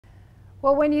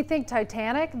Well, when you think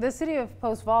Titanic, the city of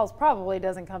Post Falls probably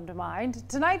doesn't come to mind.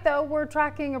 Tonight, though, we're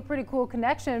tracking a pretty cool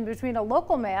connection between a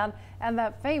local man and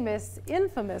that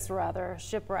infamous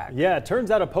shipwreck. Yeah, it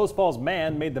turns out a Post Falls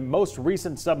man made the most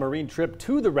recent submarine trip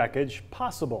to the wreckage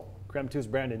possible. KREM 2's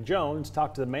Brandon Jones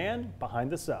talked to the man behind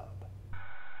the sub.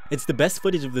 It's the best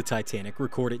footage of the Titanic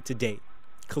recorded to date.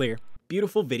 Clear,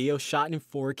 beautiful video shot in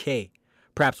 4K.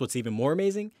 Perhaps what's even more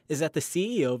amazing is that the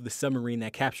CEO of the submarine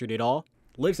that captured it all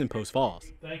lives in Post Falls.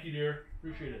 Thank you, dear.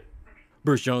 Appreciate it.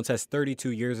 Bruce Jones has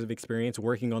 32 years of experience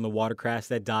working on the watercrafts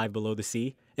that dive below the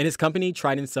sea, and his company,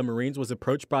 Triton Submarines, was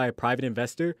approached by a private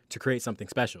investor to create something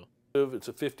special. It's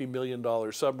a $50 million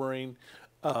submarine,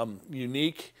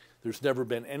 unique. There's never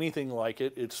been anything like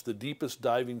it. It's the deepest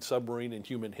diving submarine in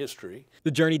human history.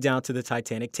 The journey down to the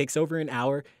Titanic takes over an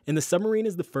hour, and the submarine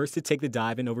is the first to take the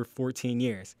dive in over 14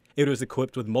 years. It was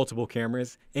equipped with multiple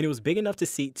cameras, and it was big enough to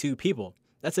seat 2 people.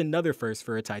 That's another first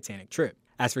for a Titanic trip.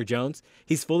 As for Jones,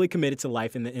 he's fully committed to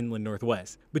life in the inland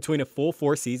Northwest. Between a full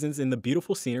 4 seasons and the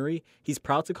beautiful scenery, he's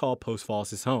proud to call Post Falls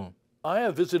his home. I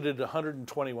have visited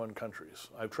 121 countries.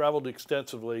 I've traveled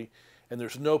extensively, and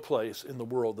there's no place in the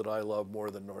world that I love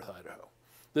more than North Idaho.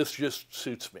 This just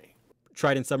suits me.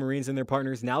 Triton Submarines and their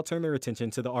partners now turn their attention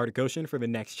to the Arctic Ocean for the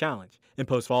next challenge. In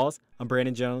Post Falls, I'm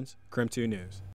Brandon Jones, KREM 2 News.